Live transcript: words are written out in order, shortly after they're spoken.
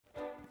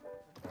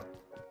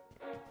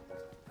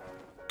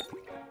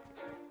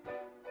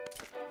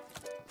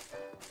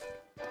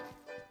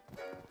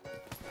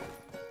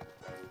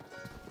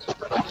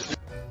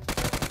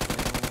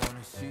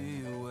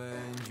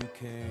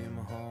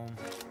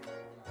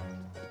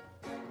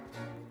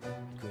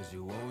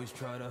always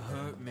try to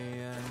hurt me,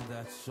 and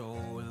that's so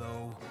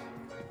low.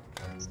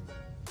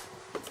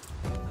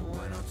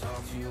 When I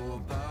talk to you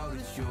about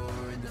it,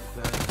 you're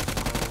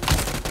indefensible.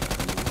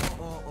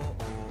 Oh, oh,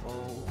 oh,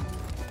 oh.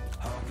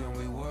 How can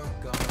we work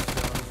on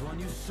ourselves when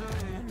you say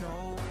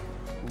no?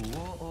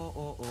 Oh, oh,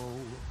 oh, oh.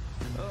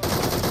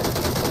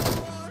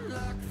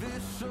 Like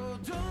this, so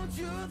don't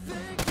you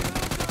think you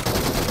got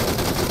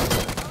me?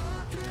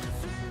 I can't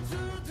seem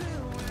to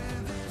deal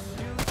with this.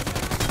 You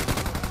try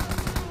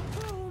to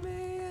pull me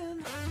in.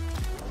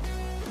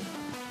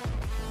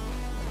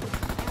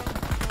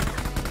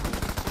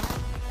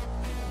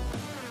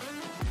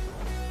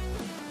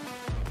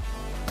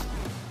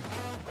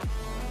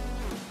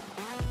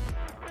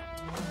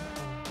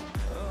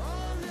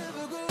 I'll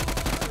never go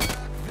on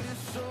like this,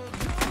 so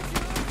don't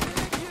you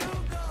think you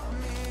got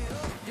me?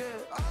 Oh yeah,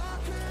 I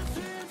can't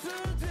seem to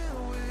deal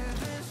with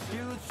this.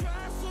 You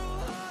try so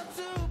hard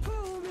to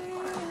pull me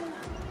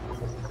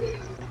in.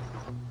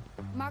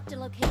 Marked a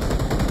location.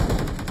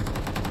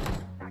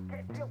 I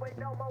can't deal with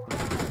no more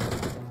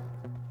lies.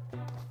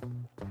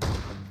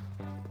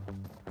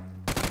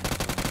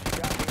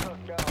 Got me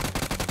hooked up.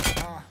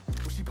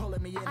 Well, she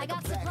pulling me in I like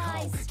got a black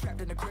hole. supplies.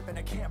 Trapped in a grip and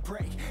I can't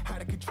break.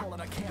 Out of control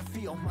and I can't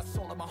feel my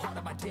soul and my heart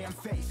and my damn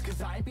face.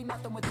 Cause I ain't be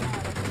nothing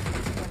without her.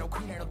 She ain't no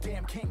queen, ain't no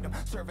damn kingdom.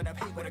 Serving up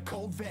hate with a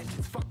cold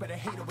vengeance. Fuck, but I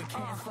hate her, we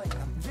can't slay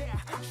them. Yeah,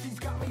 she's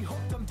got me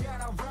hooked, I'm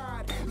down, I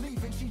ride.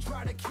 Leaving, she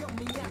tried to kill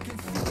me, I can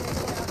see it in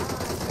her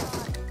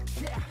eyes.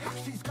 Yeah,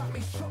 she's got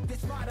me shook,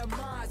 this my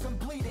demise. I'm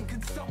bleeding,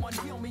 can someone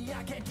heal me?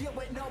 I can't deal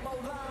with no more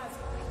lies.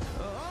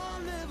 I'll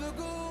never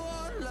go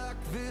on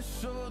like this,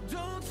 so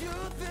don't you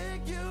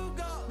think you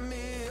got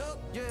me? Oh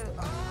yeah,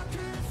 I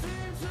can't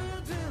seem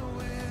to deal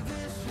with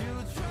this. You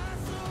try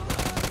so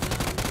hard to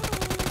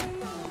pull me in.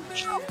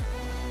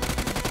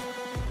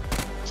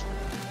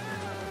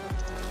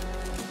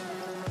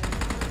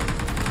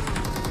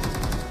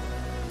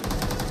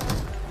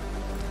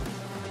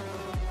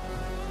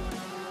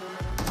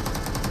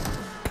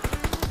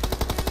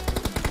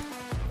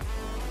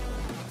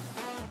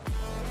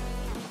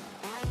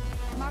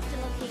 Marked a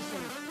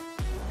location.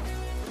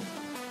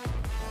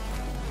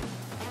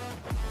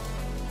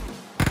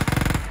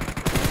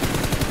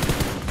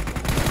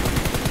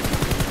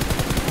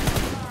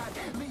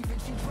 Leaving,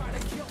 she tried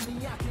to kill me,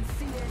 I can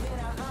see it in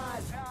her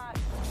eyes.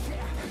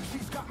 Yeah,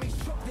 she's got me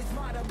shook, this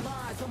my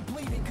demise. I'm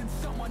bleeding, can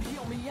someone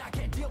heal me? I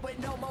can't deal with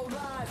no more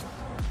lies.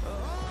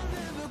 I'll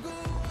never go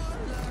on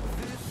like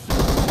this, so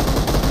don't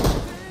you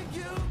think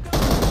you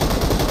got me?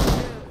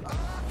 Yeah, I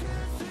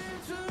can't seem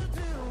to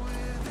deal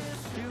with this.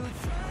 You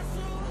try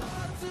so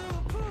hard to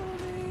pull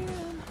me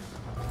in.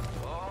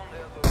 I'll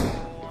never go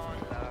on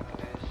like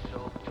this, so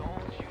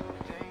don't you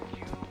think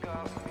you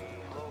got me?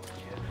 Look,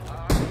 yeah,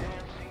 I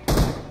can't seem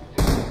to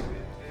deal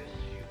with this.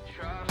 You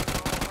try so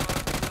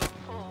hard to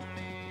pull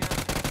me in.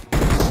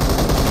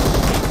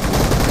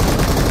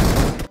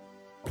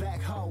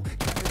 Black hole,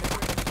 trapped in a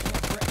grip and I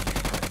can't break.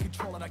 Out of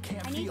control and I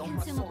can't I need feel my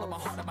soul and my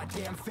consumables. heart and my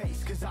damn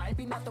face. Cause I ain't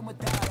be nothing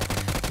without her.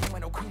 She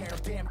ain't no queen, ain't no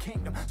damn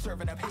kingdom.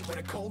 Serving up hate with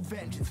a cold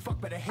vengeance. Fuck,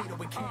 but I hate her,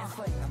 we can't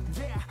slay them.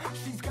 Yeah,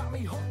 she's got me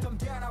hooked, I'm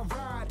down, I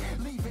ride.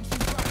 Leaving, she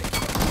tried to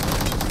kill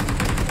me.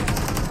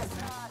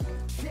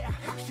 Yeah,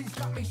 she's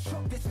got me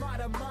shook, this my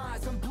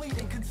demise. I'm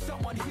bleeding, can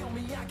someone heal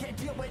me? I can't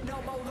deal with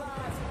no more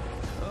lies.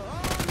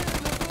 I'll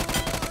never go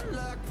on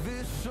like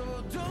this, so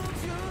don't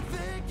you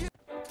think you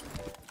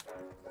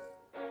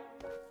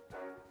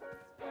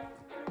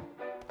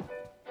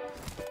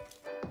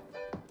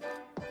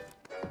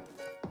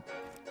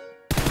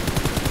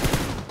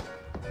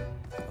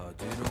I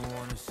didn't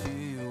wanna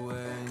see you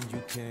when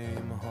you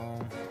came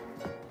home,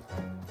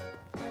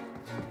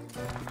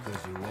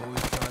 cause you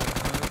always try to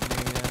hurt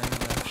me, and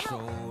that's so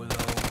low.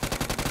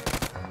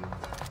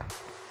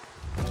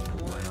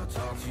 When I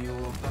talk to you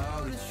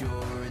about it,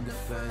 you're in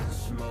defense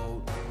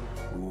mode.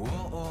 Oh,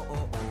 oh,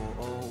 oh,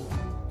 oh, oh.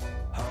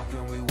 How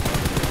can we work?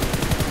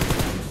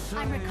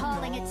 I'm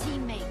recalling a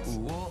teammate.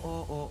 Oh,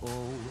 oh, oh,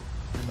 oh.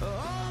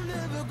 I'll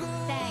never go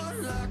Thanks.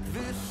 on like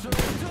this, so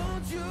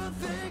don't you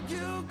think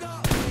you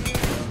got me?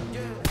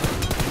 Yeah, I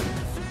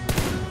can't seem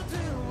to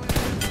deal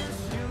with this.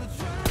 You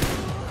try so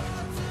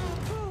hard to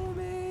pull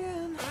me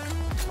in.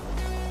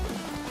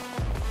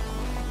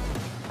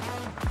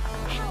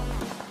 Help!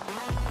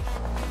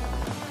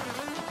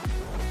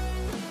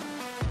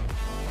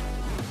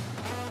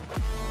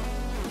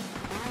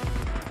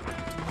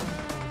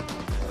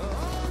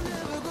 I'll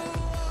never go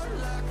on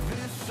like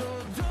this, so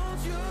don't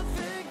you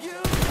think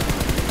you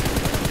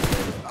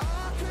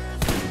I can't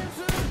seem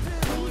to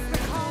deal Please with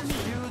recall this. me.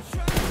 You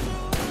try so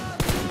hard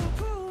to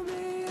pull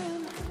me in.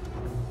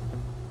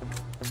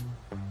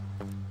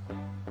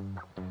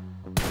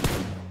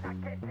 I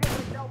can't deal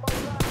with no more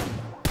lies.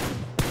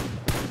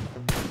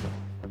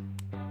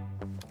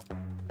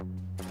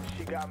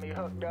 She got me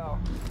hooked up.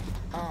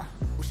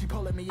 Well, she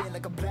pulling me in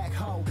like a black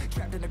hole.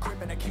 Trapped in a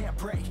grip and I can't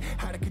break.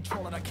 Out of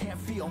control and I can't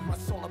feel my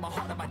soul and my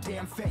heart and my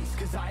damn face.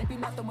 Cause I ain't be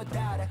nothing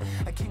without her.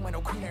 A king with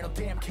no queen, ain't no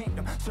damn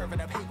kingdom. Serving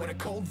up hate with a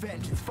cold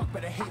vengeance. Fuck,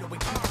 but I hate her, we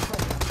can't slay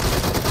her.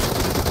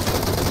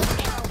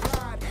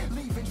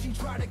 Leaving, she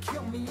tried to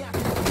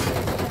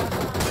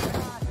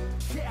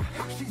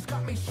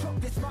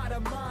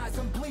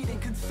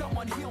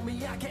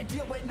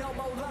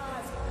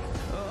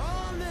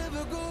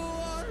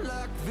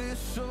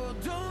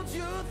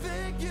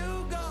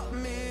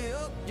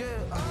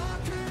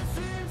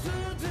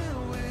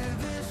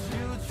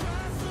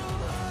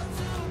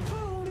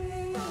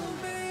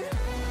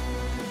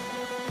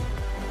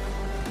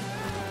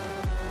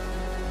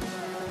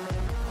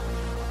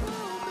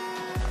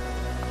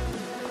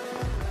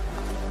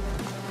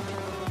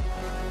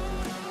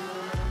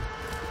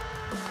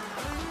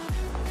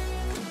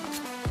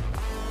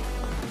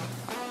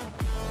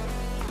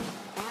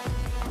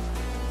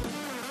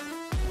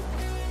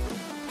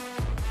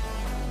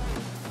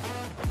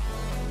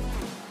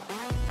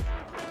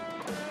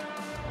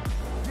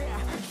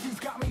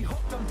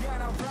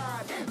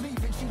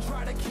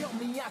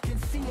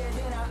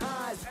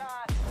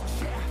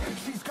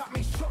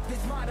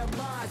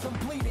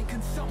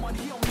on,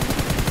 heal me.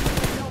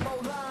 Elbow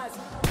lies.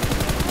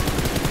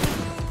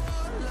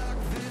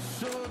 like this,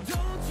 so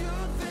don't you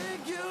think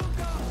you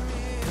got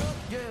me up?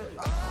 Yeah,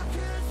 I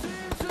can't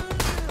seem to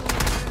deal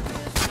with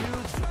this. You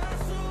try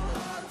so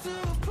hard to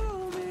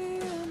pull me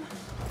in.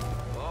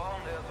 I'll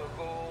never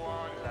go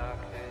on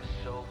like this,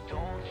 so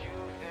don't you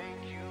think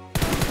you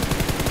got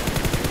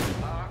me?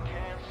 I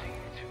can't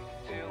seem to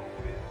deal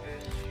with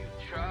this. You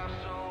try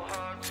so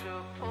hard to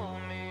pull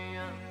me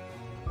in.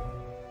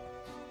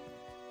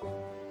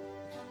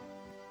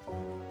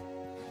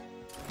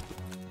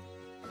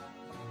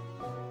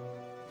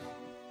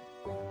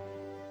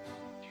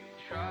 You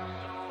try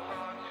so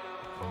hard to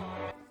pull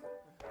me.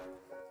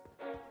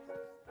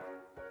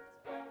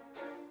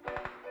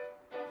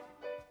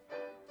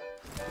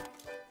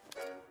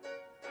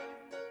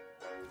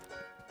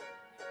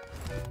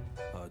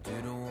 I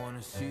didn't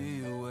wanna see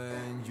you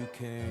when you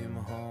came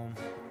home,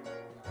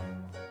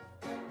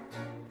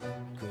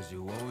 'cause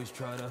you always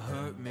try to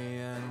hurt me,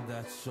 and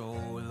that's so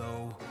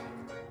low.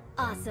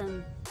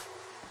 Awesome.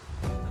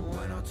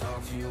 When I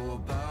talk to you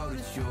about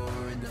it,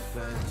 you're in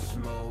defense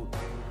mode.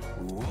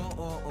 Whoa,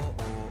 oh, oh,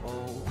 oh,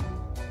 oh.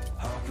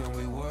 How can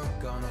we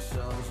work on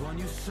ourselves when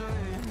you say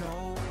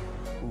no?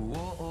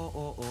 Whoa, oh,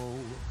 oh, oh.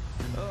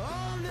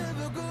 I'll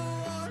never go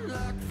on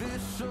like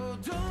this, so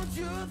don't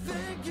you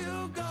think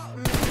you got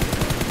me?